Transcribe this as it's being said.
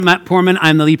Matt Poorman.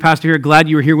 I'm the lead pastor here. Glad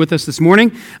you were here with us this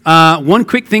morning. One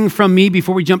quick thing from me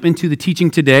before we jump into the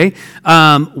teaching today.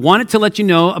 Wanted to let you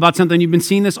know about something. You've been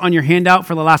seeing this on your handout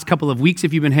for the last couple of weeks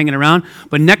if you've been hanging around.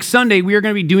 But next Sunday, we are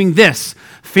going to be doing this,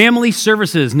 family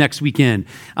services next weekend.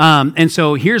 And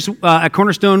so here's at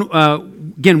Cornerstone,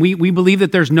 again, we believe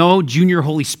that there's no junior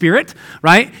Holy Spirit,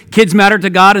 right? Kids matter to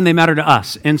God and they matter to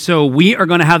us. And so we are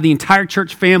going to have the entire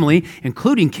church family,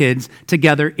 including kids,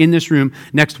 together in this room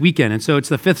next weekend. And so it's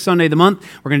the fifth Sunday of the month.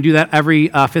 We're going to do that every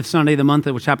fifth Sunday of the month,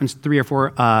 which happens 3 or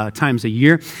 4 times a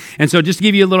year. And so just to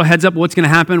give you a little heads up what's going to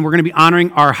happen, we're going to be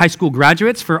honoring our high school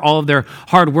graduates for all of their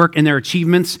hard work and their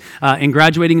achievements in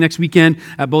graduating next weekend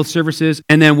at both services.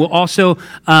 And then we'll also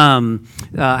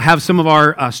have some of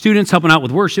our students helping out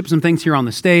with worship, some things here on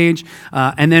the stage.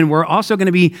 And then we're also going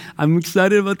to be, I'm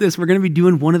excited about this, we're going to be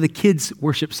doing one of the kids'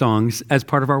 worship songs as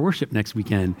part of our worship next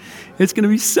weekend. It's going to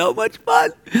be so much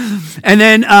fun. And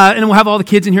then we'll have all the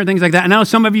kids in here, things like that. And I know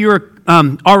some of you are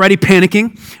already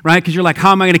panicking, right? Because you're like,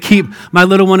 how am I going to keep my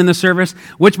little one in the service?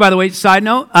 Which, by the way, side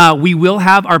note, we will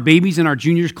have our babies and our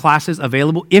juniors classes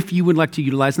available if you would like to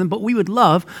utilize them. But we would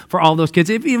love for all those kids,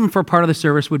 if even for part of the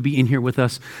service, would be in here with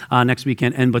us next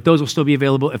weekend. But those will still be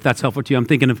available if that's helpful to you. I'm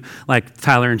thinking of like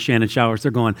Tyler and Shannon Showers.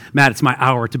 They're going, Matt, it's my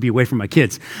hour to be away from my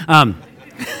kids.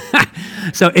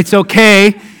 So it's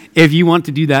okay. If you want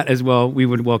to do that as well, we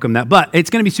would welcome that. But it's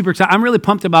going to be super exciting. I'm really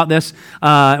pumped about this,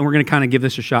 and we're going to kind of give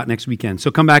this a shot next weekend. So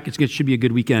come back. It should be a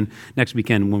good weekend next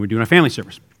weekend when we're doing our family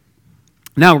service.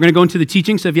 Now, we're going to go into the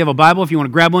teaching. So if you have a Bible, if you want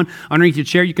to grab one underneath your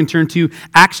chair, you can turn to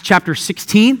Acts chapter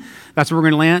 16. That's where we're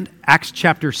going to land, Acts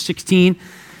chapter 16.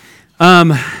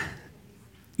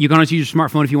 You can always use your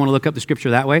smartphone if you want to look up the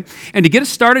scripture that way. And to get us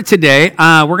started today,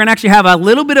 we're going to actually have a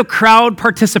little bit of crowd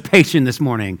participation this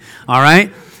morning, all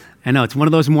right? I know, it's one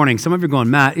of those mornings. Some of you are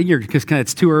going, Matt,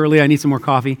 it's too early. I need some more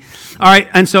coffee. All right,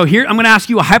 and so here, I'm going to ask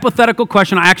you a hypothetical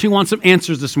question. I actually want some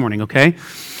answers this morning, okay?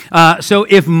 So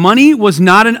if money was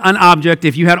not an object,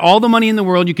 if you had all the money in the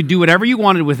world, you could do whatever you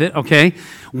wanted with it, okay?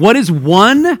 What is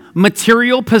one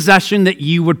material possession that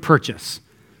you would purchase?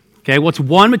 Okay, what's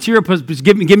one material possession?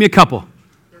 Give me a couple.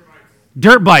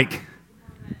 Dirt bike.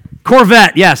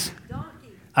 Corvette, yes.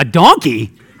 Donkey. A donkey?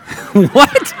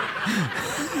 What?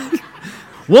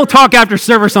 We'll talk after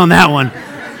service on that one.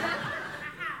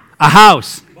 A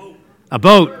house. A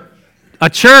boat. A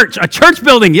church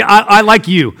building. Yeah, I like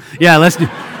you. Yeah, let's do.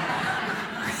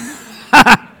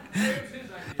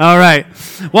 All right.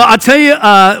 Well, I'll tell you,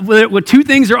 what 2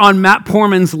 things are on Matt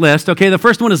Poorman's list. Okay, the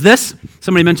first one is this.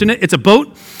 Somebody mentioned it. It's a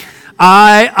boat.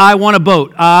 I want a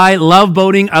boat. I love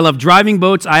boating. I love driving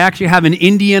boats. I actually have an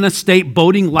Indiana state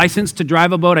boating license to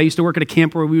drive a boat. I used to work at a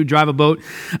camp where we would drive a boat.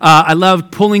 I love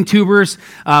pulling tubers.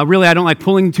 Really, I don't like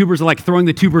pulling tubers. I like throwing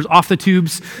the tubers off the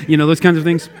tubes, those kinds of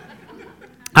things.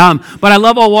 But I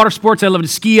love all water sports. I love to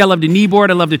ski. I love to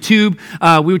kneeboard. I love to tube.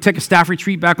 We would take a staff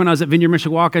retreat back when I was at Vineyard,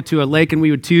 Mishawaka to a lake, and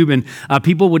we would tube. And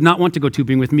people would not want to go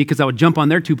tubing with me because I would jump on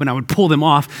their tube and I would pull them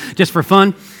off just for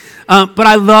fun. But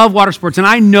I love water sports, and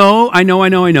I know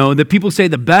that people say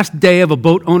the best day of a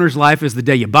boat owner's life is the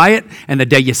day you buy it and the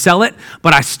day you sell it,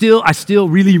 but I still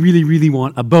really, really, really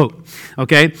want a boat,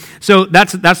 okay? So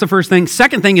that's the first thing.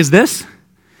 Second thing is this.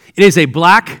 It is a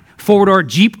black four-door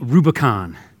Jeep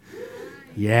Rubicon.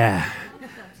 Yeah.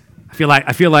 I feel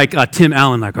like Tim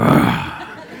Allen, like,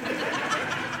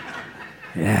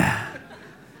 yeah.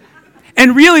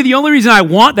 And really, the only reason I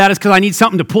want that is because I need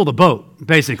something to pull the boat,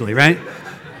 basically, right?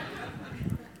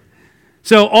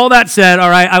 So all that said,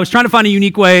 all right, I was trying to find a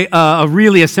unique way of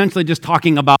really essentially just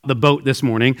talking about the boat this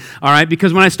morning, all right,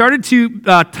 because when I started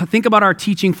to think about our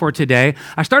teaching for today,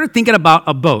 I started thinking about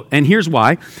a boat, and here's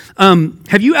why.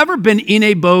 Have you ever been in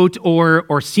a boat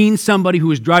or seen somebody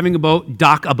who is driving a boat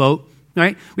dock a boat,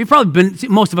 right?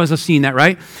 Most of us have seen that,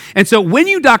 right? And so when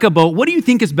you dock a boat, what do you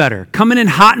think is better, coming in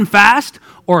hot and fast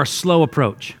or a slow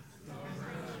approach?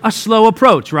 A slow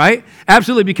approach, right?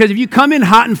 Absolutely, because if you come in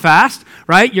hot and fast,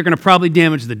 right, you're going to probably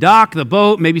damage the dock, the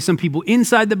boat, maybe some people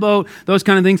inside the boat, those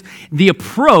kind of things. The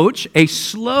approach, a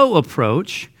slow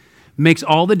approach, makes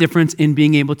all the difference in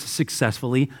being able to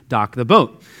successfully dock the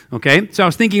boat, okay? So I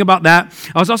was thinking about that.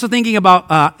 I was also thinking about,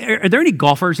 are there any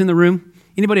golfers in the room?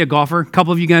 Anybody a golfer? A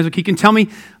couple of you guys, okay, you can tell me.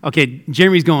 Okay,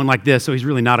 Jeremy's going like this, so he's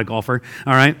really not a golfer,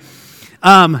 all right?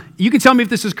 You can tell me if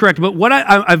this is correct, but what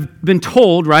I've been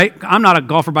told, right? I'm not a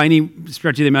golfer by any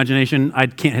stretch of the imagination. I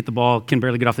can't hit the ball, can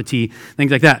barely get off the tee,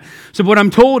 things like that. So what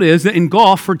I'm told is that in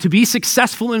golf, to be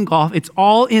successful in golf, it's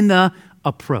all in the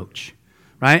approach,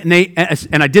 right?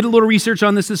 And I did a little research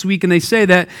on this week, and they say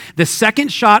that the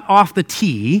second shot off the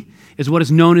tee is what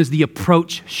is known as the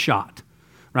approach shot,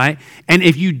 right? And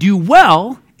if you do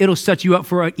well, it'll set you up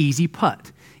for an easy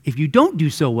putt. If you don't do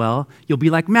so well, you'll be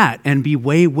like Matt and be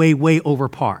way, way, way over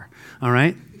par, all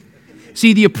right?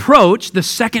 See, the approach, the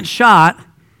second shot,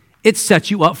 it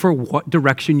sets you up for what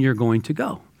direction you're going to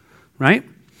go, right?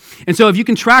 And so if you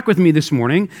can track with me this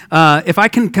morning, if I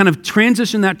can kind of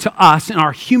transition that to us in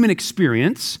our human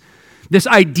experience, this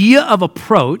idea of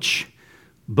approach,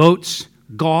 boats,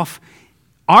 golf,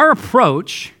 our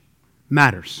approach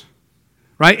matters,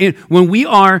 right? And when we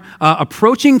are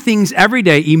approaching things every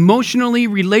day, emotionally,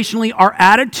 relationally, our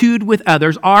attitude with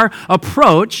others, our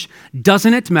approach,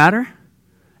 doesn't it matter?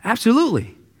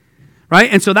 Absolutely. Right?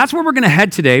 And so that's where we're going to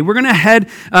head today. We're going to head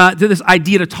to this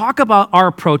idea to talk about our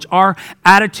approach, our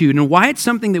attitude, and why it's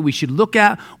something that we should look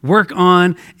at, work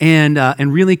on,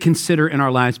 and really consider in our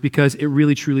lives, because it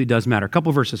really, truly does matter. A couple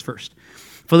verses first.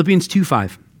 Philippians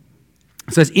 2:5.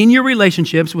 It says, in your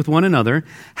relationships with one another,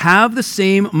 have the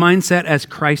same mindset as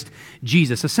Christ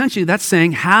Jesus. Essentially, that's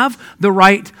saying have the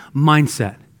right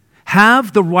mindset.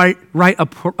 Have the right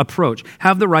approach.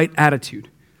 Have the right attitude.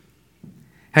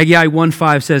 Haggai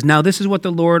 1:5 says, now this is what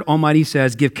the Lord Almighty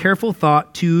says, give careful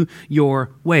thought to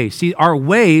your ways. See, our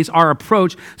ways, our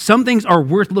approach, some things are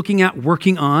worth looking at,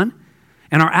 working on,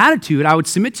 and our attitude, I would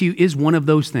submit to you, is one of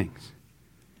those things.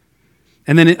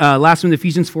 And then last one,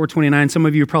 Ephesians 4:29, some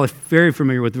of you are probably very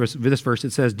familiar with this verse.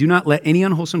 It says, do not let any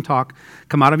unwholesome talk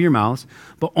come out of your mouths,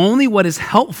 but only what is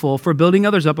helpful for building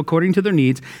others up according to their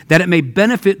needs, that it may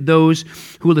benefit those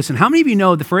who listen. How many of you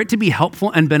know that for it to be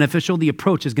helpful and beneficial, the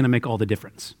approach is going to make all the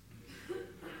difference,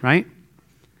 right?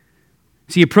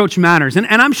 See, approach matters. And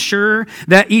I'm sure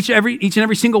that each and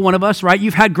every single one of us, right,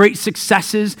 you've had great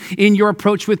successes in your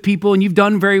approach with people and you've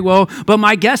done very well. But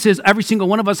my guess is every single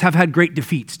one of us have had great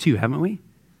defeats too, haven't we?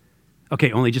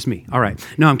 Okay, only just me. All right.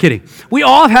 No, I'm kidding. We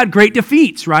all have had great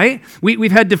defeats, right?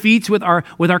 We've had defeats with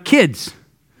our kids.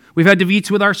 We've had defeats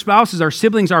with our spouses, our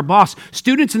siblings, our boss,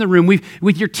 students in the room,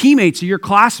 with your teammates or your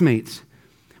classmates.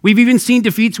 We've even seen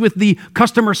defeats with the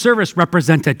customer service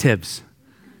representatives.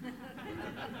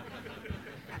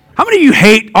 How many of you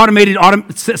hate automated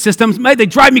systems? They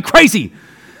drive me crazy.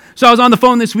 So I was on the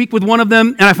phone this week with one of them,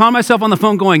 and I found myself on the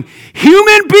phone going,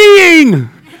 human being!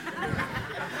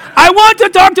 I want to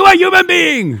talk to a human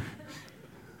being!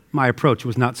 My approach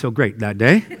was not so great that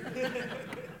day.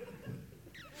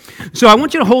 So I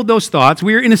want you to hold those thoughts.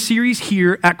 We are in a series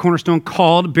here at Cornerstone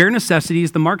called Bare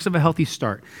Necessities, the Marks of a Healthy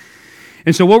Start.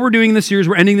 And so what we're doing in this series,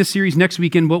 we're ending this series next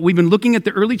weekend, but we've been looking at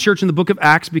the early church in the book of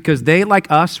Acts because they,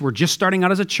 like us, were just starting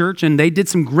out as a church, and they did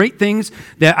some great things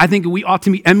that I think we ought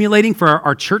to be emulating for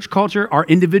our church culture, our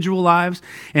individual lives.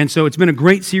 And so it's been a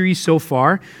great series so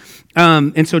far.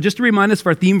 And so just to remind us of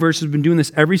our theme verse, we've been doing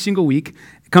this every single week.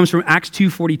 It comes from Acts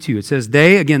 2:42. It says,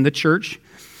 they, again, the church,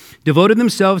 devoted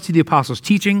themselves to the apostles'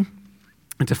 teaching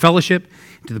and to fellowship,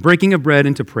 to the breaking of bread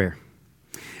and to prayer.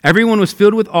 Everyone was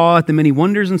filled with awe at the many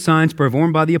wonders and signs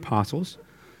performed by the apostles.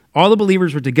 All the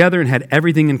believers were together and had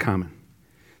everything in common.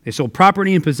 They sold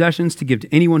property and possessions to give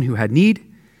to anyone who had need.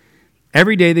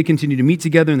 Every day they continued to meet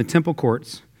together in the temple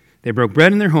courts. They broke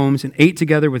bread in their homes and ate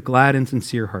together with glad and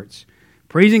sincere hearts,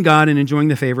 praising God and enjoying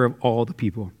the favor of all the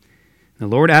people.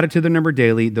 And the Lord added to their number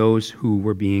daily those who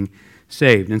were being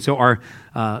saved. And so our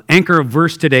anchor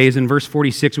verse today is in verse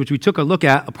 46, which we took a look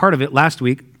at, a part of it last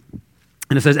week.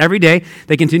 And it says, every day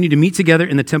they continued to meet together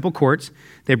in the temple courts.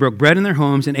 They broke bread in their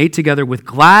homes and ate together with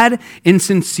glad and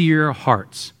sincere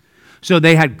hearts. So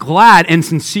they had glad and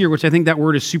sincere, which I think that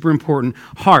word is super important,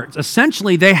 hearts.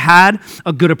 Essentially, they had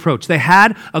a good approach. They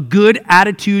had a good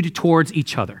attitude towards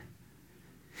each other.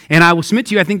 And I will submit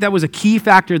to you, I think that was a key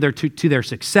factor there to their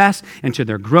success and to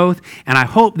their growth. And I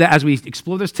hope that as we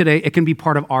explore this today, it can be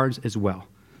part of ours as well.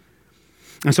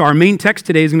 And so our main text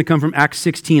today is going to come from Acts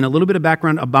 16, a little bit of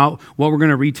background about what we're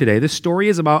going to read today. This story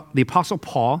is about the Apostle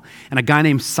Paul and a guy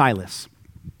named Silas.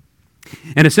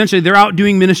 And essentially, they're out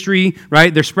doing ministry,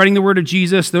 right? They're spreading the word of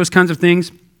Jesus, those kinds of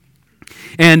things.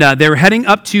 And they were heading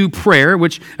up to prayer,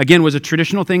 which, again, was a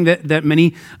traditional thing that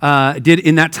many did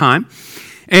in that time.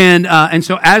 And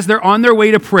so as they're on their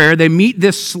way to prayer, they meet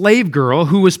this slave girl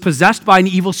who was possessed by an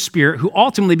evil spirit, who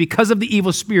ultimately, because of the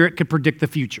evil spirit, could predict the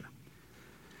future.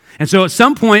 And so at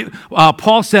some point,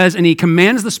 Paul says, and he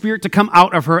commands the spirit to come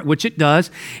out of her, which it does.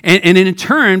 And in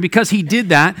turn, because he did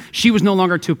that, she was no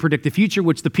longer to predict the future,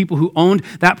 which the people who owned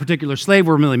that particular slave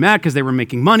were really mad because they were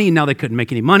making money, and now they couldn't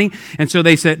make any money. And so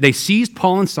they seized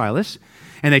Paul and Silas,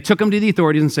 and they took them to the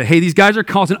authorities and said, hey, these guys are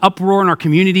causing uproar in our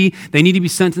community. They need to be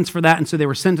sentenced for that. And so they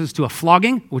were sentenced to a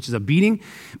flogging, which is a beating,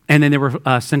 and then they were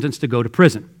sentenced to go to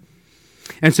prison.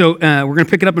 And so we're going to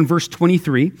pick it up in verse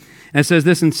 23. And it says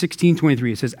this in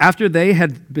 16:23. It says, after they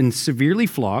had been severely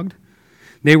flogged,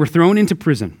 they were thrown into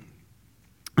prison.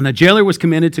 And the jailer was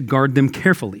commanded to guard them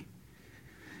carefully.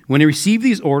 When he received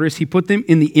these orders, he put them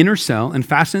in the inner cell and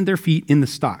fastened their feet in the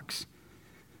stocks.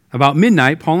 About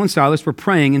midnight, Paul and Silas were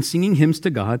praying and singing hymns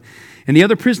to God, and the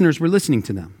other prisoners were listening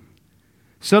to them.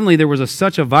 Suddenly there was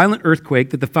such a violent earthquake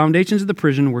that the foundations of the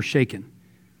prison were shaken.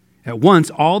 At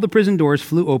once, all the prison doors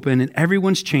flew open, and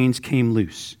everyone's chains came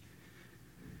loose.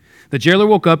 The jailer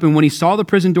woke up, and when he saw the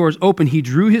prison doors open, he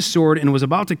drew his sword and was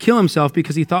about to kill himself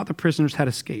because he thought the prisoners had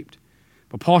escaped.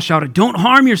 But Paul shouted, "Don't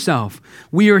harm yourself.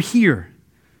 We are here."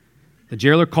 The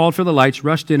jailer called for the lights,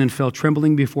 rushed in, and fell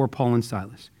trembling before Paul and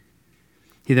Silas.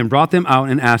 He then brought them out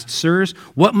and asked, "Sirs,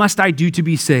 what must I do to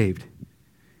be saved?"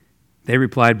 They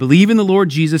replied, "Believe in the Lord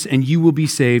Jesus, and you will be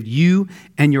saved, you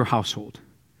and your household."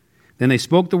 Then they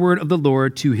spoke the word of the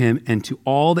Lord to him and to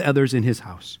all the others in his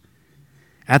house.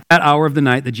 At that hour of the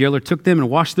night, the jailer took them and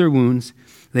washed their wounds.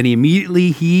 Then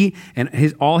he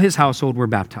and all his household were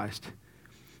baptized.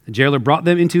 The jailer brought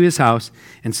them into his house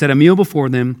and set a meal before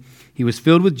them. He was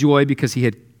filled with joy because he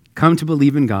had come to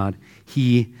believe in God,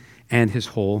 he and his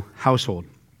whole household.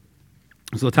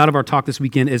 So the title of our talk this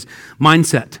weekend is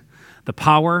Mindset, the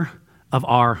Power of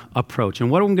Our Approach.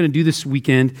 And what I'm going to do this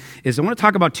weekend is I want to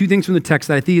talk about two things from the text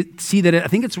that I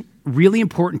think it's really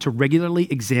important to regularly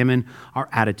examine our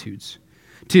attitudes,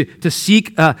 to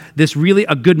seek this really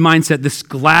a good mindset, this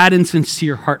glad and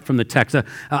sincere heart from the text,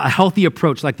 a healthy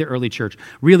approach like the early church,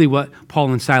 really what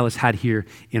Paul and Silas had here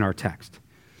in our text.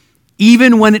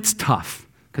 Even when it's tough,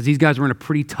 because these guys were in a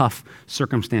pretty tough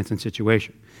circumstance and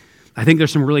situation. I think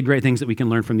there's some really great things that we can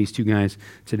learn from these two guys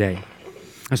today.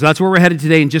 And so that's where we're headed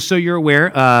today. And just so you're aware,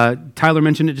 Tyler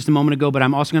mentioned it just a moment ago, but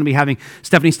I'm also going to be having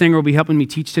Stephanie Stanger will be helping me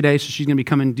teach today. So she's going to be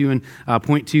coming doing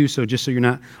point 2. So just so you're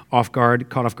not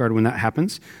caught off guard when that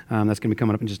happens, that's going to be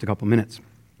coming up in just a couple minutes.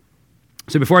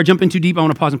 So before I jump in too deep, I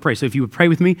want to pause and pray. So if you would pray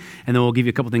with me, and then we'll give you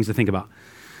a couple things to think about.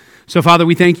 So Father,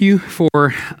 we thank you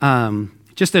for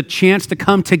just a chance to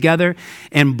come together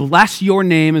and bless your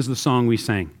name as the song we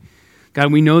sang.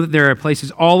 God, we know that there are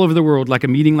places all over the world like a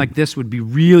meeting like this would be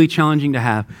really challenging to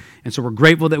have. And so we're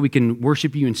grateful that we can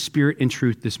worship you in spirit and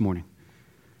truth this morning.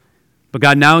 But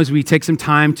God, now as we take some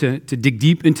time to dig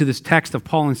deep into this text of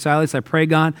Paul and Silas, I pray,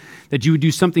 God, that you would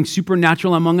do something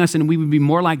supernatural among us and we would be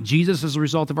more like Jesus as a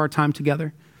result of our time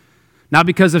together. Not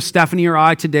because of Stephanie or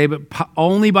I today, but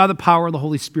only by the power of the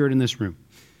Holy Spirit in this room.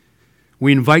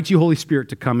 We invite you, Holy Spirit,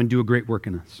 to come and do a great work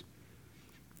in us.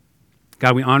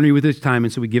 God, we honor you with this time,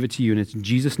 and so we give it to you, and it's in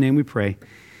Jesus' name we pray.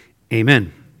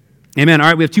 Amen. Amen. All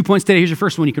right, we have 2 points today. Here's your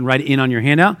first one. You can write it in on your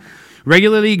handout.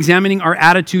 Regularly examining our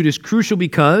attitude is crucial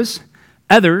because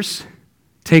others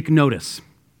take notice.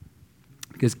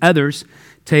 Because others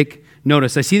take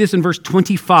notice. I see this in verse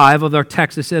 25 of our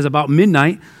text. It says, about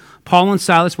midnight, Paul and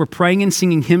Silas were praying and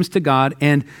singing hymns to God,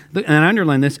 and I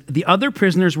underline this, the other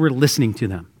prisoners were listening to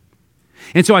them.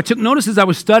 And so I took notice as I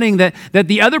was studying that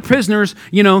the other prisoners,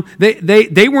 you know,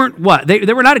 they weren't what?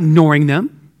 They were not ignoring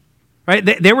them, right?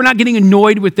 They were not getting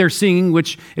annoyed with their singing,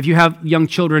 which if you have young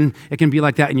children, it can be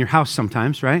like that in your house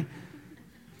sometimes, right?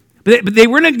 But they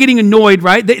were not getting annoyed,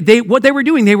 right? What they were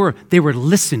doing, they were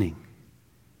listening.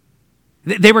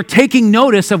 They were taking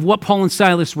notice of what Paul and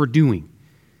Silas were doing.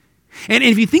 And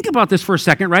if you think about this for a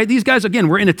second, right, these guys, again,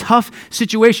 were in a tough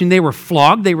situation. They were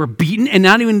flogged, they were beaten, and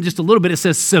not even just a little bit, it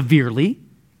says severely.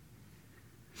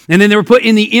 And then they were put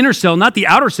in the inner cell, not the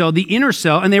outer cell, the inner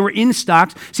cell, and they were in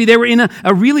stocks. See, they were in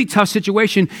a really tough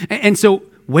situation. And so,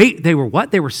 wait, they were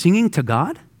what? They were singing to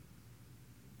God?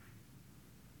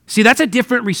 See, that's a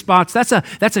different response. That's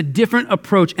a different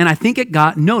approach, and I think it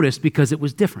got noticed because it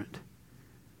was different.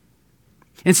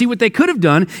 And see, what they could have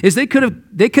done is they could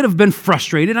have been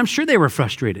frustrated. I'm sure they were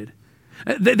frustrated.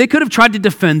 They could have tried to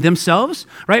defend themselves,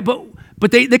 right?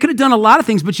 But they could have done a lot of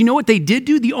things. But you know what they did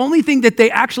do? The only thing that they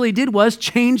actually did was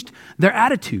changed their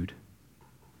attitude.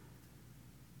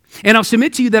 And I'll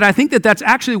submit to you that I think that that's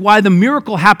actually why the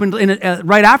miracle happened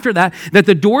right after that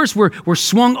the doors were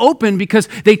swung open because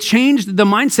they changed the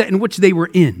mindset in which they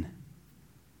were in.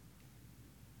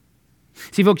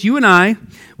 See, folks, you and I,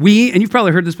 and you've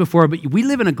probably heard this before, but we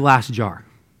live in a glass jar.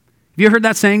 Have you ever heard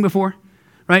that saying before?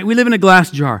 Right? We live in a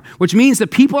glass jar, which means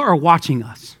that people are watching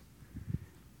us.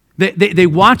 They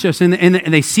watch us and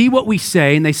they see what we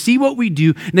say and they see what we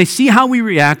do and they see how we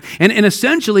react. And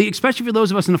essentially, especially for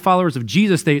those of us and the followers of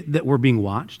Jesus, that we're being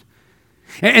watched.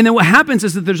 And then what happens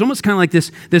is that there's almost kind of like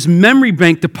this memory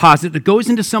bank deposit that goes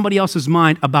into somebody else's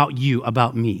mind about you,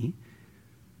 about me.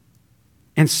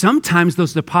 And sometimes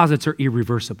those deposits are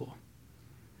irreversible.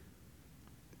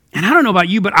 And I don't know about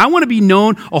you, but I want to be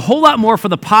known a whole lot more for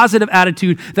the positive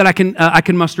attitude that I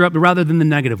can muster up rather than the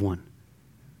negative one.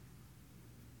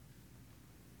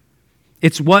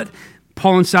 It's what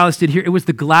Paul and Silas did here, it was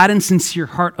the glad and sincere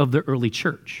heart of the early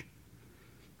church.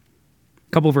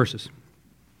 A couple verses.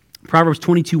 Proverbs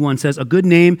 22:1 says, a good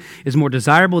name is more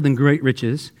desirable than great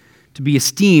riches. To be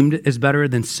esteemed is better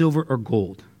than silver or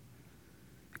gold.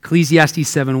 Ecclesiastes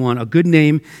 7:1, a good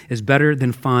name is better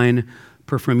than fine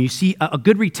perfume. You see, a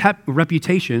good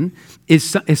reputation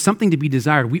is something to be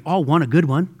desired. We all want a good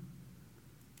one.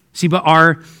 See, but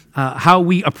how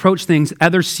we approach things,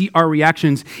 others see our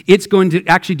reactions, it's going to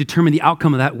actually determine the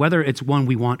outcome of that, whether it's one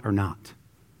we want or not.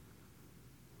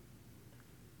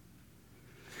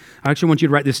 I actually want you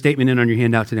to write this statement in on your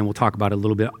handout today, and we'll talk about it a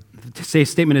little bit. Today's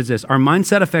statement is this: our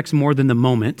mindset affects more than the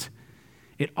moment.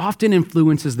 It often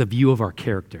influences the view of our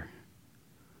character.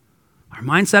 Our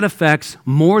mindset affects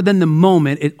more than the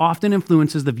moment. It often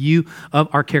influences the view of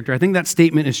our character. I think that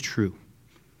statement is true.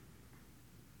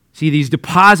 See, these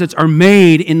deposits are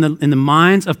made in the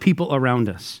minds of people around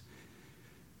us.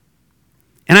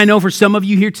 And I know for some of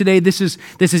you here today, this is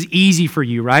easy for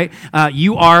you, right?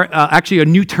 You are actually a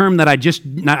new term that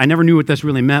I never knew what this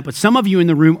really meant, but some of you in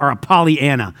the room are a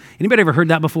Pollyanna. Anybody ever heard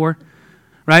that before?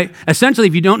 Right? Essentially,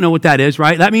 if you don't know what that is,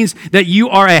 right, that means that you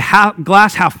are a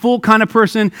glass half full kind of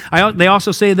person. They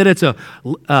also say that it's a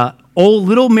old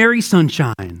little Mary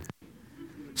Sunshine.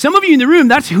 Some of you in the room,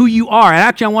 that's who you are. And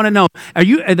actually, I want to know,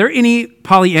 are there any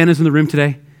Pollyannas in the room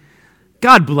today?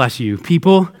 God bless you,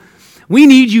 people. We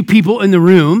need you people in the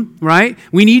room, right?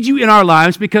 We need you in our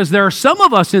lives because there are some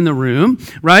of us in the room,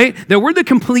 right, that we're the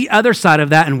complete other side of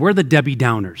that, and we're the Debbie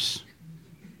Downers,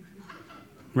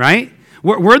 right?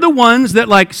 We're the ones that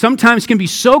like sometimes can be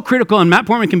so critical, and Matt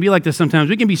Poorman can be like this sometimes.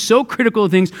 We can be so critical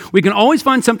of things. We can always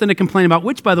find something to complain about,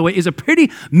 which, by the way, is a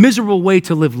pretty miserable way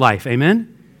to live life.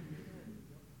 Amen?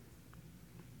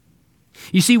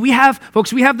 You see, we have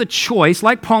the choice,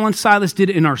 like Paul and Silas did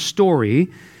in our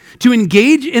story, to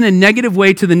engage in a negative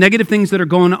way to the negative things that are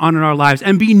going on in our lives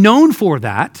and be known for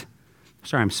that.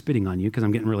 Sorry, I'm spitting on you because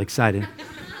I'm getting really excited.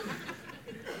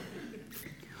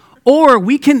 Or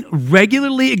we can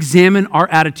regularly examine our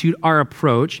attitude, our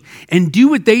approach, and do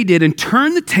what they did and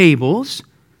turn the tables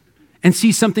and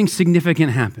see something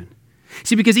significant happen.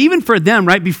 See, because even for them,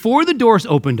 right, before the doors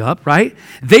opened up, right,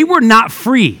 they were not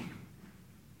free.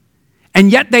 And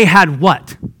yet they had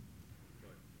what?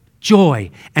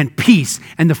 Joy and peace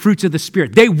and the fruits of the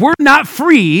Spirit. They were not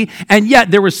free, and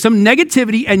yet there was some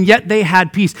negativity, and yet they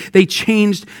had peace. They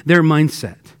changed their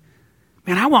mindset.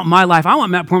 Man, I want my life, I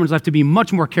want Matt Poorman's life to be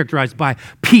much more characterized by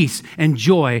peace and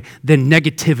joy than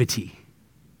negativity.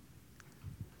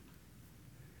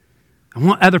 I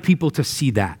want other people to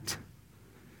see that.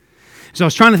 So I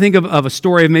was trying to think of a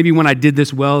story of maybe when I did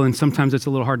this well, and sometimes it's a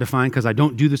little hard to find because I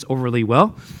don't do this overly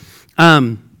well.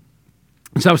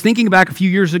 So I was thinking back a few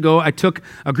years ago, I took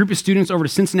a group of students over to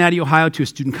Cincinnati, Ohio to a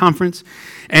student conference.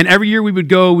 And every year we would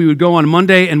go on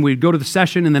Monday and we'd go to the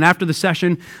session. And then after the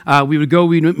session,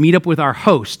 we'd meet up with our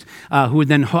host who would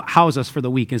then house us for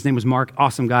the week. His name was Mark,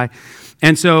 awesome guy.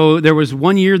 And so there was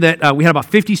one year that we had about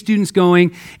 50 students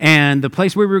going, and the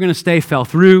place where we were going to stay fell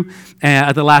through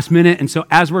at the last minute. And so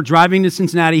as we're driving to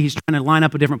Cincinnati, he's trying to line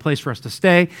up a different place for us to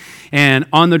stay. And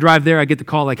on the drive there, I get the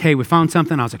call like, hey, we found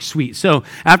something. I was like, sweet. So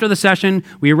after the session,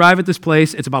 we arrive at this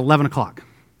place. It's about 11 o'clock.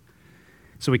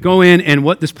 So we go in, and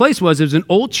what this place was, it was an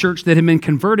old church that had been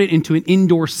converted into an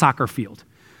indoor soccer field.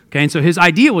 Okay, and so his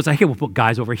idea was like, hey, we'll put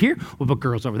guys over here, we'll put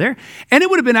girls over there. And it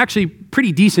would have been actually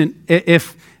pretty decent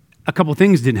if a couple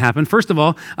things didn't happen. First of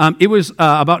all, it was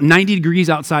about 90 degrees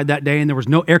outside that day, and there was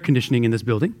no air conditioning in this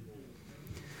building.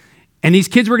 And these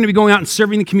kids were going to be going out and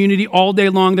serving the community all day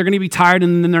long. They're going to be tired,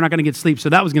 and then they're not going to get sleep. So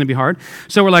that was going to be hard.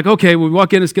 So we're like, okay, we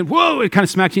walk in, it's good. Whoa, it kind of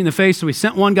smacks you in the face. So we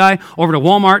sent one guy over to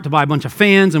Walmart to buy a bunch of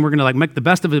fans, and we're going to like make the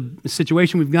best of a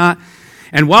situation we've got.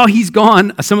 And while he's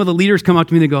gone, some of the leaders come up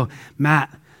to me and they go,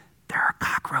 Matt, there are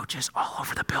cockroaches all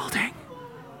over the building.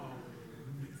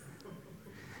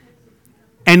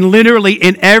 And literally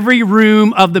in every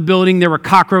room of the building, there were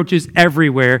cockroaches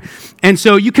everywhere. And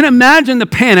so you can imagine the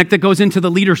panic that goes into the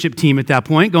leadership team at that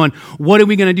point, going, what are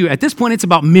we going to do? At this point, it's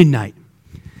about midnight.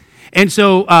 And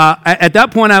so at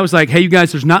that point, I was like, hey, you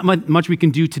guys, there's not much we can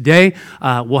do today.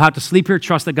 We'll have to sleep here,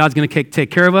 trust that God's going to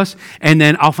take care of us, and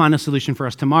then I'll find a solution for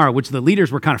us tomorrow, which the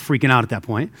leaders were kind of freaking out at that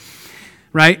point,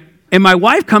 right? And my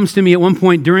wife comes to me at one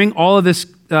point during all of this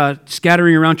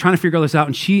scattering around, trying to figure all this out,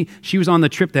 and she was on the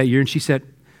trip that year, and she said,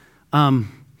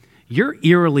 you're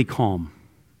eerily calm.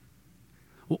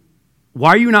 Why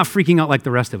are you not freaking out like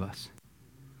the rest of us?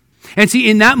 And see,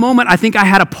 in that moment, I think I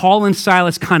had a Paul and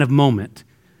Silas kind of moment.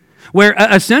 where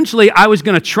essentially I was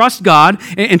going to trust God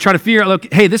and try to figure out,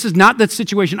 look, hey, this is not the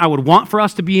situation I would want for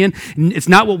us to be in. It's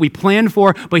not what we planned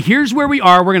for, but here's where we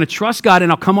are. We're going to trust God,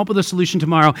 and I'll come up with a solution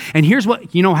tomorrow. And here's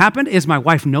what, happened is my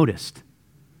wife noticed.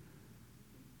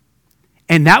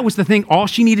 And that was the thing. All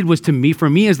she needed was for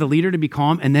me as the leader to be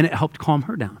calm, and then it helped calm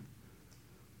her down.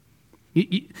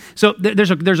 So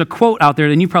there's a quote out there,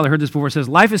 and you've probably heard this before. It says,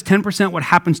 life is 10% what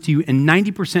happens to you and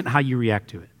 90% how you react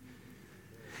to it.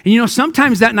 And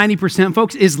sometimes that 90%,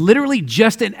 folks, is literally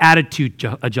just an attitude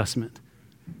adjustment.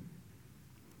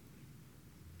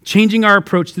 Changing our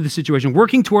approach to the situation,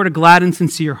 working toward a glad and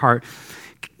sincere heart.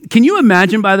 Can you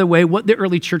imagine, by the way, what the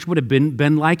early church would have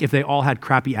been like if they all had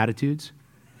crappy attitudes?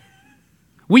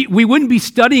 We wouldn't be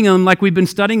studying them like we've been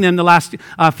studying them the last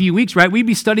few weeks, right? We'd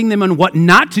be studying them on what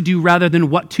not to do rather than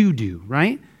what to do,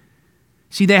 right?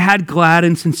 See, they had glad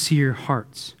and sincere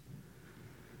hearts.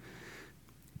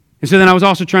 And so then I was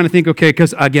also trying to think, okay,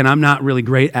 because again, I'm not really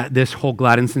great at this whole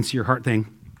glad and sincere heart thing.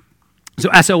 So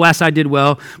SOS, I did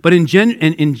well, but in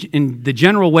the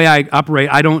general way I operate,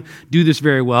 I don't do this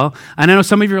very well. And I know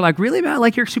some of you are like, really, Matt?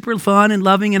 Like you're super fun and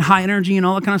loving and high energy and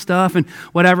all that kind of stuff and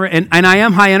whatever. And I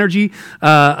am high energy.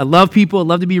 I love people. I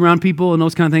love to be around people and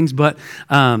those kind of things. But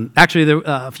actually,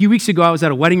 a few weeks ago, I was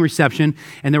at a wedding reception,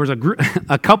 and there was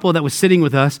a couple that was sitting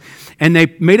with us, and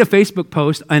they made a Facebook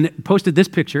post and posted this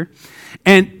picture.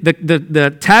 And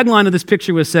the tagline of this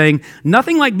picture was saying,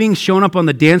 nothing like being shown up on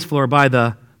the dance floor by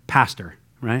the pastor,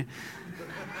 right?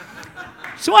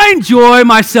 So I enjoy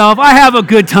myself. I have a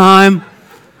good time,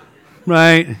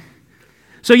 right?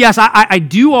 So yes, I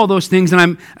do all those things,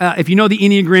 and if you know the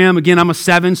Enneagram, again, I'm a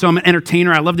 7, so I'm an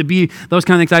entertainer. I love to be those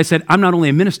kind of things. I said, I'm not only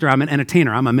a minister, I'm an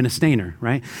entertainer. I'm a ministainer,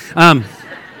 right?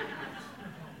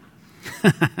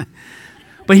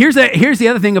 But here's the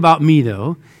other thing about me,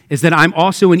 though, is that I'm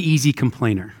also an easy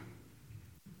complainer.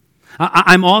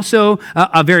 I'm also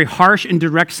a very harsh and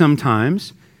direct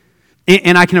sometimes.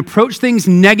 And I can approach things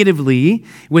negatively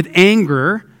with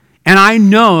anger, and I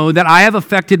know that I have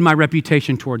affected my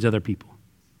reputation towards other people.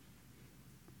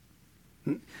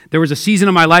 There was a season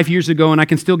of my life years ago, and I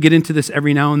can still get into this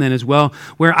every now and then as well,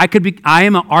 where I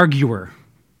am an arguer.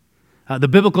 The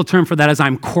biblical term for that is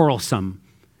I'm quarrelsome.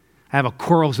 I have a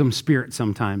quarrelsome spirit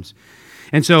sometimes.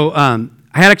 And so I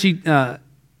had actually,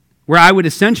 where I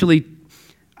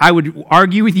would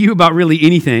argue with you about really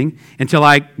anything until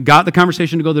I got the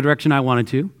conversation to go the direction I wanted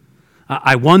to.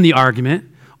 I won the argument,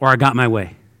 or I got my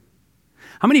way.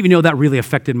 How many of you know that really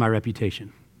affected my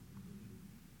reputation?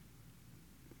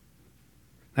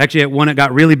 Actually, when it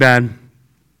got really bad,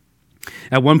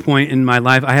 at one point in my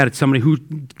life, I had somebody who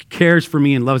cares for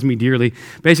me and loves me dearly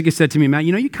basically said to me, Matt,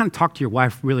 you kind of talk to your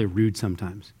wife really rude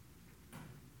sometimes.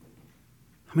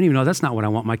 How many of you know that's not what I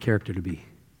want my character to be?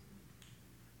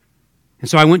 And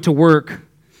so I went to work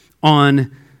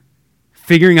on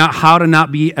figuring out how to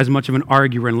not be as much of an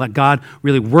arguer and let God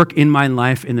really work in my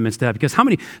life in the midst of that. Because some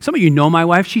of you know my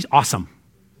wife, she's awesome.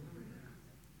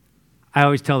 I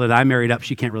always tell her that I married up,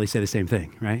 she can't really say the same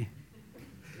thing, right?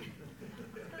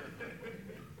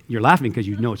 You're laughing because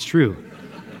you know it's true.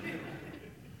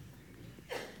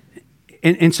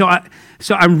 And so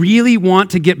I really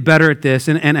want to get better at this,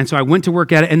 and so I went to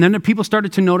work at it, and then the people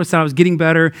started to notice that I was getting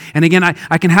better, and again,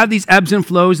 I can have these ebbs and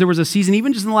flows. There was a season,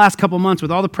 even just in the last couple of months, with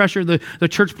all the pressure, the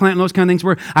church plant and those kind of things,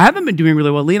 where I haven't been doing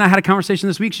really well. Lee and I had a conversation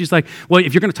this week. She's like, well,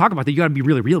 if you're going to talk about that, you got to be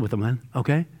really real with them, man,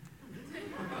 okay?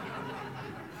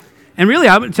 And really,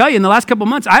 I would tell you, in the last couple of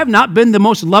months, I have not been the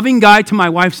most loving guy to my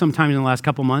wife sometimes in the last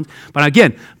couple of months, but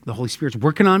again, the Holy Spirit's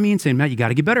working on me and saying, Matt, you got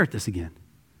to get better at this again.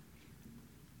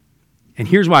 And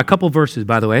here's why. A couple verses,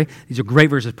 by the way. These are great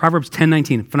verses. Proverbs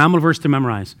 10:19, phenomenal verse to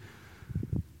memorize.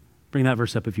 Bring that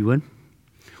verse up if you would.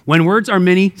 When words are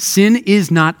many, sin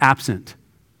is not absent.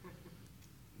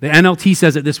 The NLT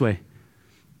says it this way.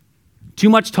 Too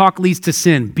much talk leads to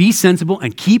sin. Be sensible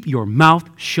and keep your mouth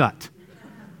shut.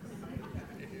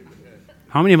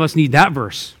 How many of us need that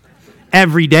verse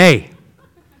every day?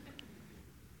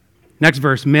 Next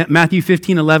verse, Matthew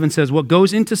 15:11 says, what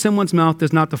goes into someone's mouth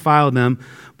does not defile them.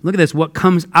 Look at this. What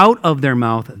comes out of their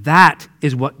mouth, that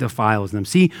is what defiles them.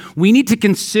 See, we need to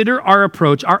consider our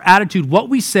approach, our attitude, what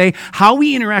we say, how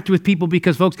we interact with people,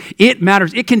 because, folks, it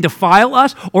matters. It can defile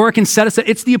us or it can set us up.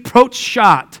 It's the approach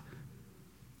shot.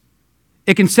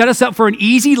 It can set us up for an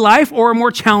easy life or a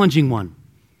more challenging one.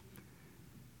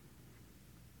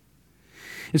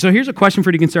 And so here's a question for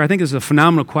you to consider. I think this is a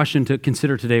phenomenal question to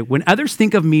consider today. When others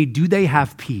think of me, do they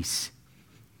have peace?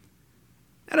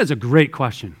 That is a great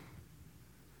question.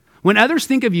 When others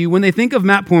think of you, when they think of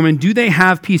Matt Poorman, do they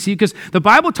have peace? See, because the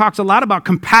Bible talks a lot about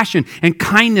compassion and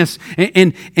kindness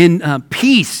and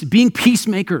peace, being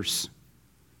peacemakers.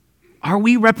 Are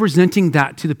we representing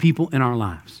that to the people in our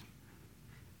lives?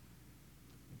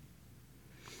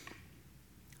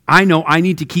 I know I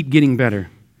need to keep getting better.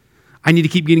 I need to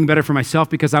keep getting better for myself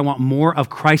because I want more of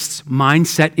Christ's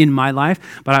mindset in my life,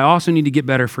 but I also need to get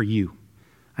better for you.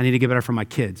 I need to get better for my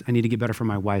kids. I need to get better for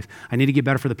my wife. I need to get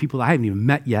better for the people I haven't even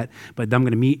met yet, but I'm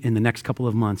going to meet in the next couple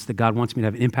of months that God wants me to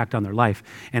have an impact on their life,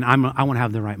 and I want to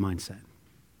have the right mindset.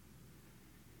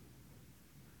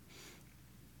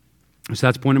 So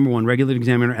that's point number one. Regularly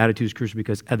examine our attitude is crucial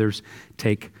because others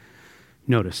take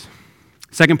notice.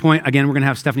 Second point, again, we're going to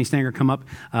have Stephanie Stanger come up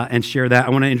and share that. I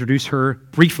want to introduce her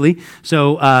briefly.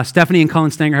 So Stephanie and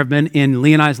Colin Stanger have been in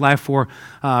Lee and I's life for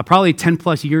probably 10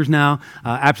 plus years now.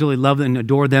 Absolutely love and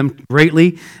adore them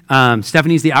greatly.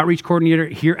 Stephanie's the outreach coordinator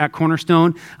here at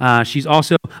Cornerstone. She's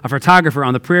also a photographer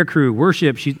on the prayer crew,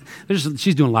 worship.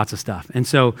 She's doing lots of stuff. And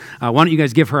so why don't you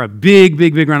guys give her a big,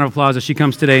 big, big round of applause as she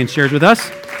comes today and shares with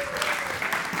us.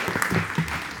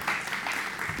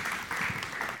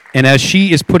 And as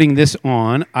she is putting this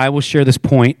on, I will share this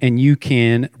point, and you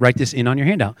can write this in on your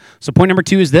handout. So point number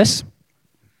 2 is this.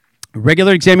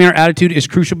 Regular examining our attitude is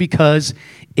crucial because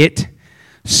it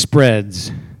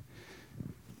spreads.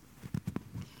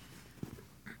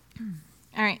 All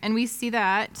right, and we see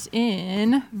that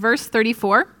in verse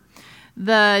 34.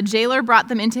 The jailer brought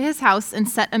them into his house and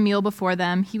set a meal before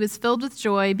them. He was filled with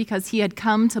joy because he had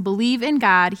come to believe in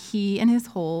God, he and his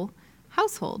whole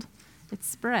household. It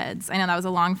spreads. I know that was a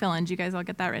long fill-in. Did you guys all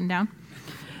get that written down?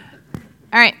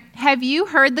 All right. Have you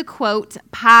heard the quote,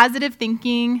 positive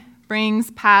thinking brings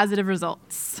positive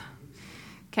results?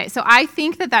 Okay, so I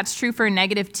think that that's true for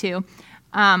negative too.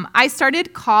 I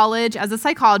started college as a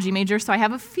psychology major, so I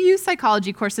have a few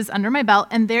psychology courses under my belt,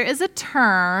 and there is a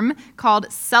term called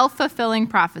self-fulfilling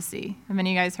prophecy. Have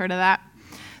any of you guys heard of that?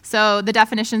 So the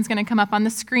definition is going to come up on the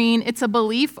screen. It's a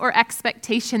belief or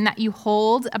expectation that you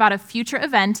hold about a future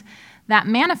event that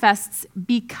manifests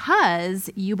because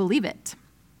you believe it.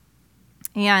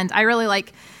 And I really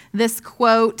like this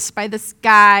quote by this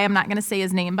guy. I'm not going to say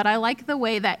his name, but I like the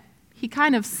way that he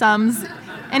kind of sums,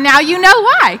 and now you know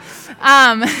why.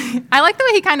 I like the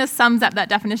way he kind of sums up that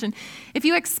definition. If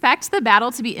you expect the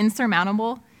battle to be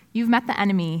insurmountable, you've met the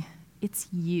enemy. It's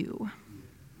you.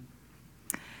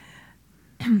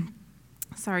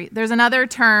 Sorry. There's another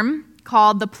term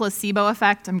called the placebo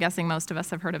effect. I'm guessing most of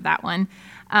us have heard of that one.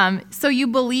 So you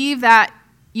believe that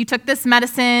you took this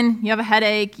medicine, you have a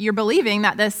headache, you're believing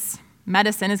that this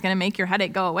medicine is going to make your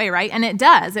headache go away, right? And it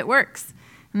does, it works.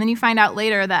 And then you find out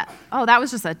later that, oh, that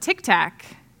was just a Tic Tac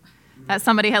that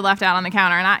somebody had left out on the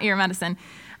counter, not your medicine.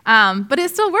 But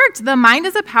it still worked. The mind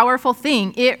is a powerful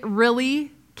thing. It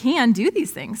really can do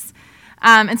these things.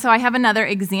 And so I have another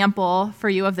example for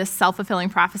you of this self-fulfilling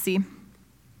prophecy.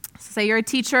 So say you're a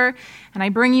teacher, and I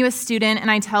bring you a student, and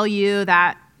I tell you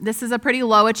that this is a pretty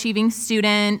low-achieving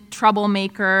student,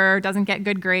 troublemaker, doesn't get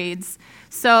good grades.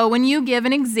 So when you give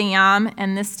an exam,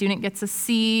 and this student gets a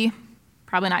C,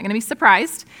 probably not going to be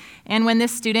surprised. And when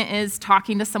this student is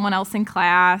talking to someone else in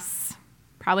class,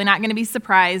 probably not going to be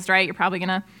surprised, right? You're probably going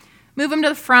to move them to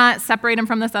the front, separate them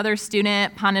from this other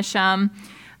student, punish them.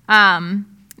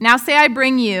 Now say I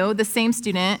bring you the same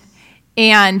student,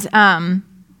 and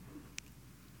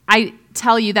I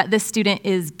tell you that this student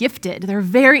is gifted. They're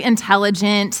very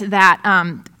intelligent, that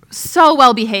so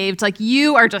well behaved. Like,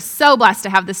 you are just so blessed to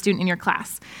have this student in your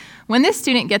class. When this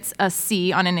student gets a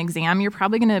C on an exam, you're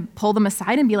probably going to pull them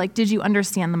aside and be like, did you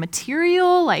understand the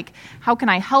material? Like, how can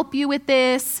I help you with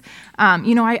this?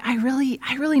 I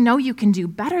really know you can do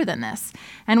better than this.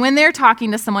 And when they're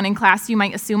talking to someone in class, you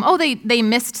might assume, oh, they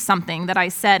missed something that I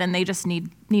said and they just need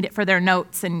it for their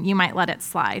notes, and you might let it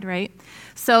slide, right?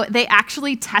 So they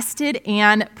actually tested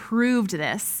and proved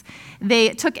this. They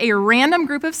took a random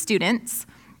group of students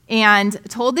and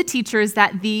told the teachers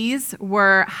that these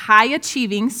were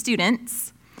high-achieving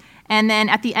students. And then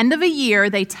at the end of a year,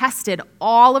 they tested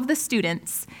all of the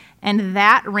students, and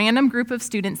that random group of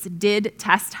students did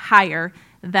test higher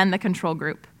than the control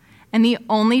group. And the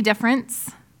only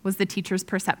difference was the teacher's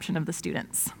perception of the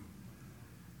students.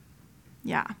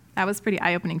 Yeah, that was pretty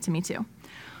eye-opening to me too.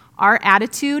 Our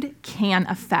attitude can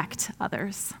affect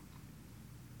others.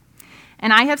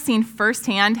 And I have seen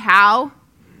firsthand how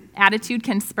attitude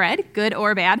can spread, good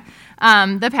or bad.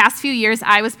 The past few years,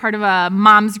 I was part of a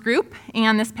mom's group,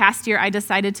 and this past year, I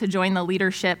decided to join the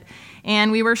leadership.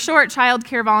 And we were short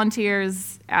childcare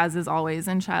volunteers, as is always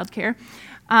in childcare.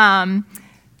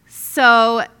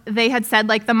 So they had said,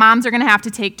 like, the moms are going to have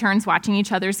to take turns watching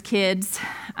each other's kids,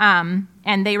 and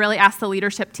they really asked the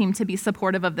leadership team to be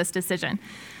supportive of this decision.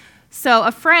 So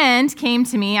a friend came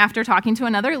to me after talking to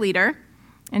another leader,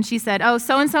 And she said, oh,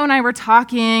 so-and-so and I were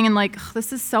talking, and like,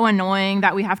 this is so annoying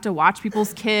that we have to watch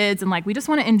people's kids, and like, we just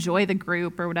want to enjoy the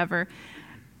group or whatever.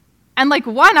 And like,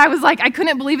 one, I was like, I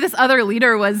couldn't believe this other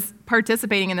leader was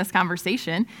participating in this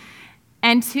conversation.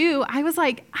 And two, I was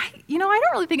like, I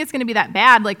don't really think it's going to be that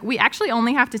bad. Like, we actually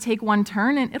only have to take one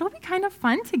turn, and it'll be kind of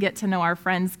fun to get to know our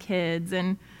friends' kids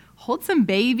and hold some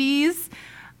babies.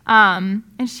 And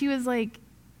she was like,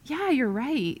 yeah, you're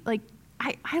right. Like,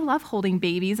 I love holding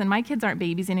babies, and my kids aren't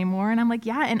babies anymore. And I'm like,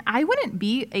 yeah, and I wouldn't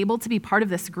be able to be part of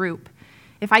this group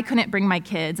if I couldn't bring my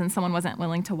kids and someone wasn't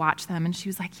willing to watch them. And she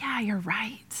was like, yeah, you're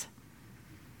right.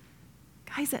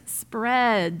 Guys, it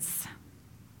spreads.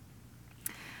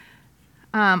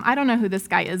 I don't know who this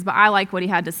guy is, but I like what he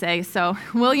had to say. So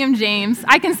William James,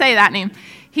 I can say that name.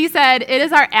 He said, it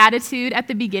is our attitude at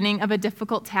the beginning of a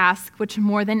difficult task which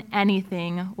more than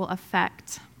anything will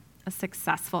affect a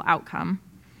successful outcome.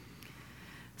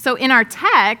 So in our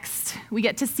text, we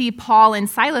get to see Paul and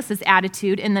Silas's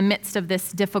attitude in the midst of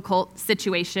this difficult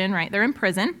situation, right? They're in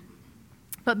prison.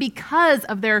 But because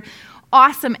of their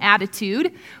awesome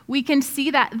attitude, we can see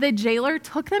that the jailer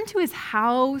took them to his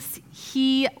house.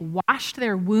 He washed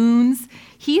their wounds.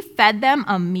 He fed them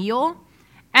a meal.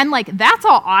 And like, that's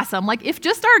all awesome. Like, if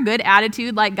just our good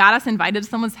attitude, like, got us invited to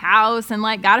someone's house and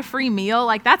like got a free meal,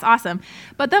 like, that's awesome.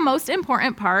 But the most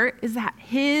important part is that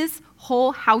his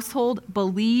whole household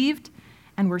believed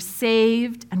and were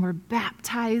saved and were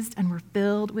baptized and were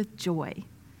filled with joy.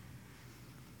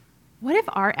 What if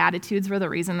our attitudes were the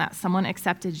reason that someone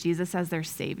accepted Jesus as their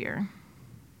Savior?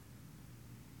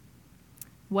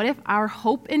 What if our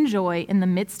hope and joy in the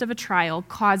midst of a trial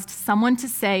caused someone to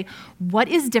say, what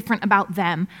is different about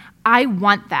them? I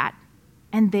want that.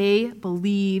 And they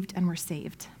believed and were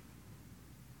saved.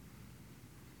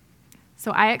 So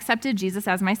I accepted Jesus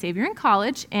as my Savior in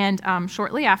college, and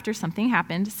shortly after, something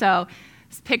happened. So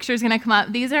this picture's going to come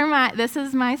up. This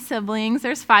is my siblings.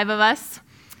 There's 5 of us.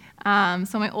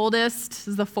 So my oldest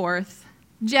is the 4th,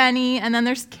 Jenny, and then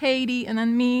there's Katie, and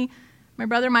then me, my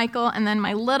brother Michael, and then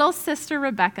my little sister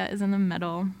Rebecca is in the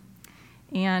middle.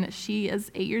 And she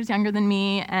is 8 years younger than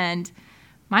me, and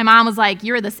my mom was like,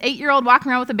 you're this 8-year-old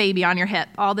walking around with a baby on your hip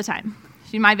all the time.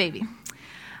 She's my baby.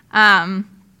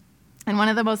 And one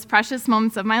of the most precious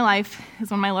moments of my life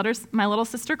is when my little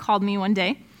sister called me one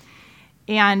day,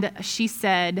 and she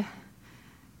said,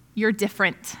 you're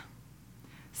different.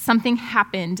 Something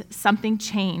happened. Something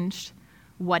changed.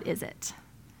 What is it?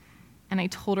 And I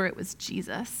told her it was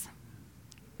Jesus.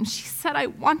 And she said, I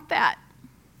want that.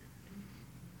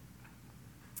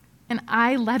 And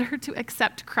I led her to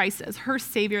accept Christ as her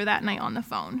Savior that night on the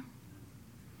phone.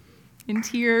 In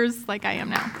tears like I am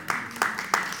now.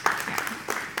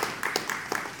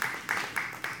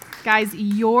 Guys,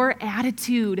 your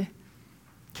attitude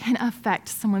can affect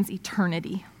someone's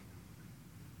eternity.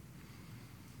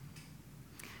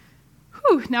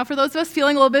 Whew. Now, for those of us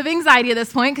feeling a little bit of anxiety at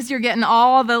this point, because you're getting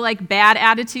all the like bad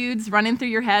attitudes running through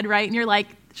your head, right? And you're like,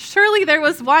 surely there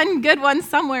was one good one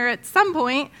somewhere at some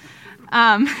point.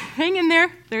 Hang in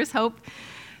there. There's hope.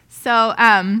 So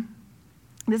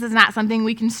this is not something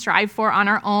we can strive for on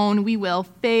our own. We will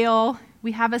fail.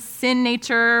 We have a sin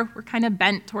nature. We're kind of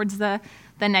bent towards the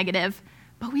negative,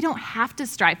 but we don't have to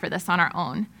strive for this on our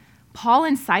own. Paul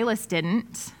and Silas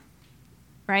didn't,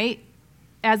 right?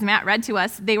 As Matt read to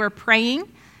us, they were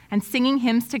praying and singing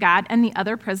hymns to God, and the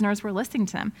other prisoners were listening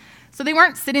to them. So they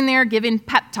weren't sitting there giving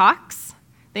pep talks.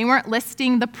 They weren't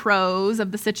listing the pros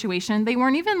of the situation. They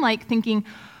weren't even like thinking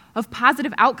of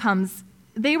positive outcomes.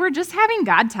 They were just having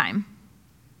God time.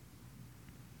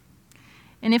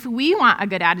 And if we want a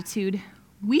good attitude,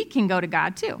 we can go to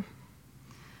God too.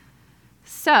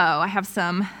 So I have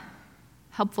some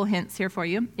helpful hints here for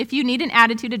you. If you need an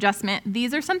attitude adjustment,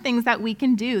 these are some things that we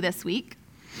can do this week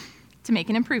to make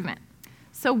an improvement.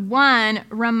 So 1,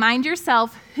 remind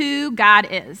yourself who God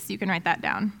is. You can write that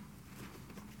down.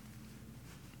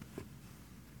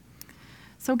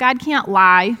 So God can't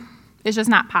lie. It's just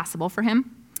not possible for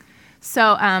him.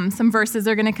 So some verses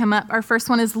are going to come up. Our first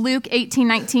one is Luke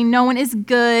 18:19. No one is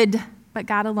good but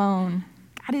God alone.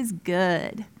 God is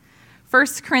good. 1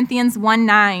 Corinthians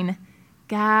 1:9.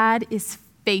 God is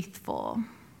faithful.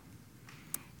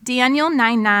 Daniel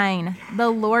 9:9. The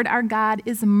Lord our God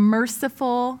is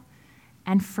merciful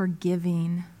and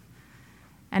forgiving.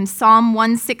 And Psalm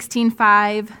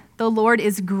 116:5. The Lord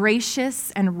is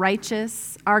gracious and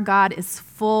righteous. Our God is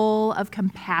full of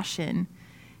compassion.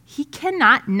 He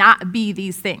cannot not be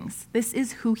these things. This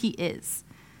is who he is.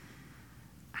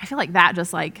 I feel like that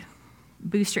just like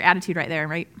boosts your attitude right there,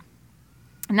 right?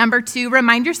 Number 2,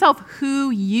 remind yourself who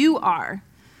you are.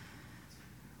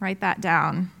 Write that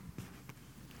down.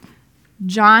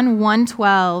 John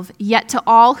 1:12, yet to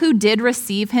all who did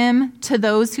receive him, to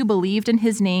those who believed in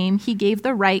his name, he gave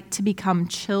the right to become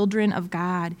children of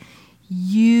God.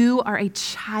 You are a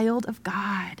child of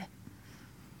God.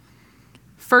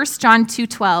 1 John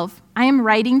 2:12, I am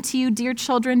writing to you, dear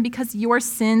children, because your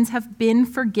sins have been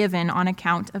forgiven on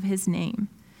account of his name.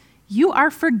 You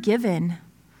are forgiven.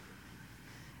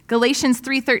 Galatians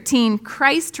 3:13,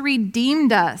 Christ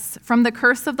redeemed us from the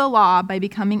curse of the law by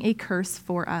becoming a curse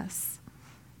for us.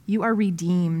 You are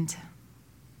redeemed.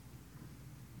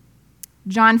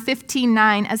 John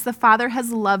 15:9, as the Father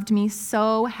has loved me,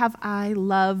 so have I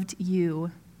loved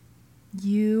you.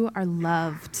 You are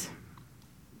loved.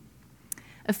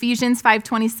 Ephesians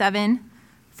 5:27,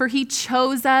 for he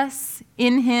chose us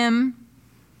in him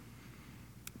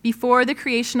before the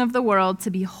creation of the world to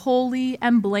be holy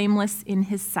and blameless in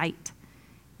his sight.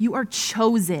 You are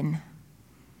chosen.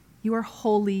 You are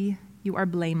holy. You are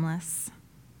blameless.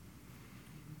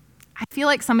 I feel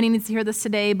like somebody needs to hear this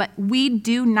today, but we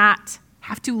do not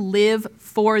have to live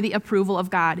for the approval of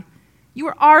God. You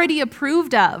are already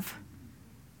approved of.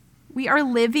 We are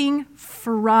living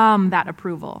from that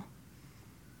approval.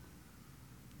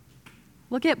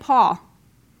 Look at Paul.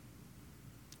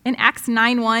 In Acts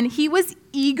 9:1, he was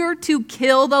eager to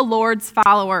kill the Lord's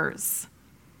followers.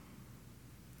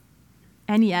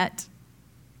 And yet,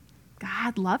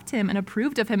 God loved him and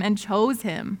approved of him and chose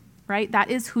him, right? That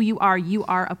is who you are. You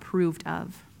are approved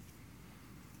of.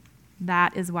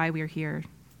 That is why we're here,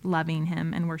 loving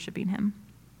him and worshiping him.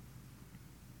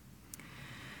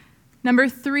 Number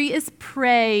 3 is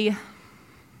pray.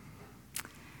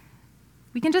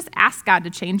 We can just ask God to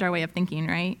change our way of thinking,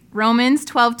 right? Romans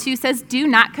 12:2 says, do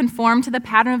not conform to the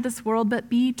pattern of this world, but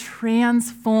be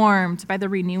transformed by the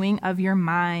renewing of your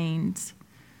mind.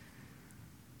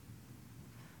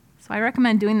 So I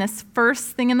recommend doing this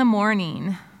first thing in the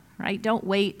morning, right? Don't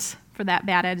wait for that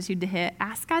bad attitude to hit.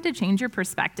 Ask God to change your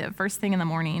perspective first thing in the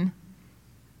morning.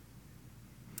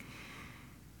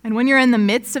 And when you're in the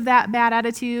midst of that bad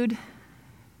attitude,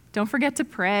 don't forget to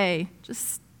pray.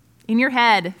 Just in your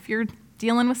head, if you're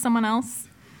dealing with someone else.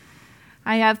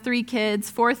 I have 3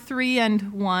 kids, 4, 3,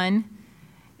 and 1,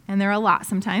 and they're a lot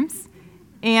sometimes.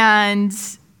 And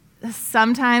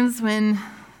sometimes when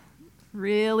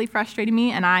really frustrating me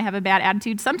and I have a bad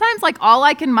attitude, sometimes like all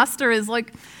I can muster is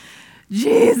like,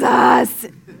 Jesus.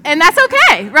 And that's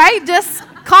okay, right? Just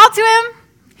call to him.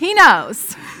 He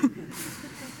knows.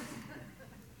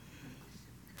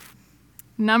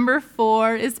 Number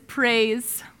 4 is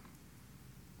praise.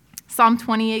 Psalm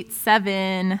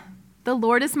 28:7, the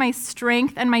Lord is my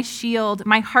strength and my shield.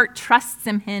 My heart trusts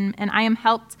in him, and I am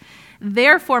helped.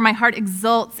 Therefore, my heart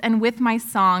exults, and with my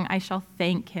song I shall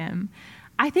thank him.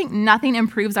 I think nothing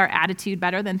improves our attitude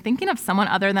better than thinking of someone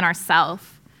other than ourselves.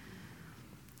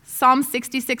 Psalm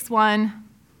 66:1,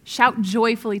 shout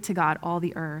joyfully to God, all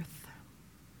the earth.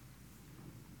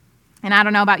 And I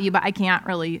don't know about you, but I can't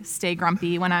really stay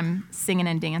grumpy when I'm singing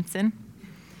and dancing.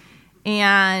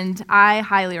 And I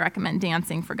highly recommend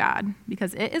dancing for God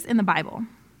because it is in the Bible.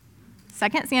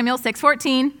 2 Samuel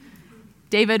 6:14,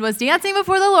 David was dancing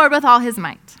before the Lord with all his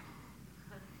might.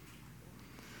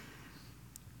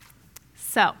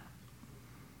 So,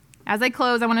 as I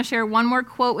close, I want to share one more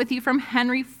quote with you from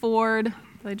Henry Ford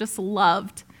that I just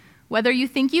loved. Whether you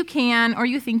think you can or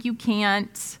you think you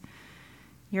can't,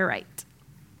 you're right.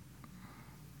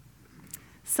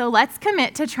 So let's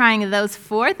commit to trying those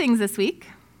 4 things this week.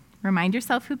 Remind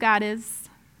yourself who God is.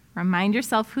 Remind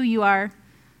yourself who you are.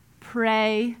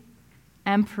 Pray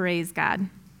and praise God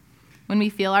when we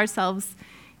feel ourselves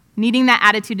needing that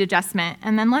attitude adjustment.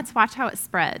 And then let's watch how it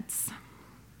spreads.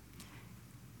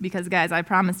 Because, guys, I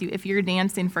promise you, if you're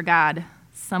dancing for God,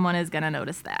 someone is going to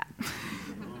notice that.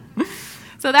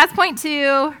 So that's point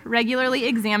 2. Regularly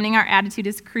examining our attitude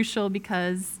is crucial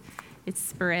because it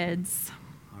spreads.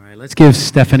 All right, let's give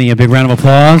Stephanie a big round of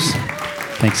applause.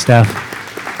 Thanks, Steph.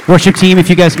 Worship team, if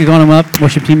you guys can go on up.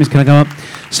 Worship team is going to come up.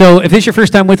 So if this is your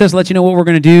first time with us, let you know what we're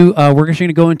going to do. We're actually going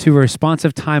to go into a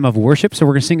responsive time of worship. So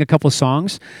we're going to sing a couple of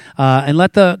songs and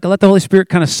let the Holy Spirit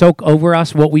kind of soak over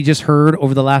us what we just heard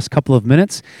over the last couple of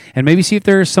minutes, and maybe see if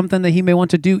there's something that He may want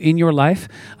to do in your life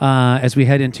as we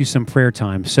head into some prayer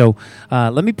time. So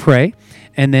let me pray,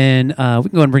 and then we can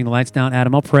go ahead and bring the lights down.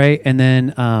 Adam, I'll pray, and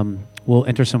then we'll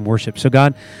enter some worship. So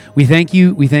God, we thank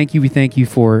you. We thank you. We thank you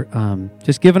for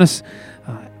just giving us.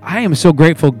 I am so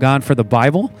grateful, God, for the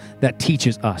Bible that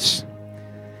teaches us.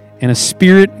 And a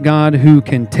Spirit, God, who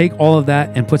can take all of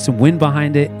that and put some wind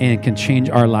behind it and can change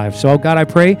our lives. So, God, I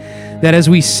pray that as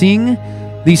we sing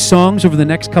these songs over the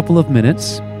next couple of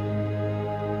minutes,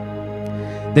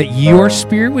 that your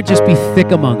Spirit would just be thick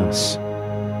among us.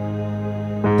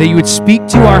 that you would speak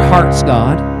to our hearts,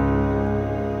 God,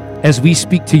 as we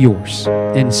speak to yours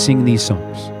and sing these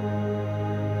songs.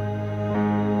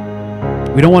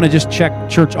 We don't want to just check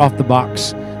church off the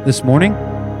box this morning.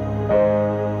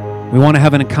 We want to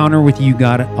have an encounter with you,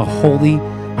 God, a holy,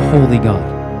 holy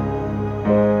God.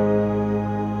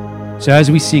 So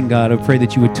as we sing, God, I pray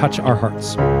that you would touch our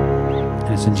hearts.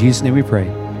 And it's in Jesus' name we pray.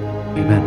 Amen.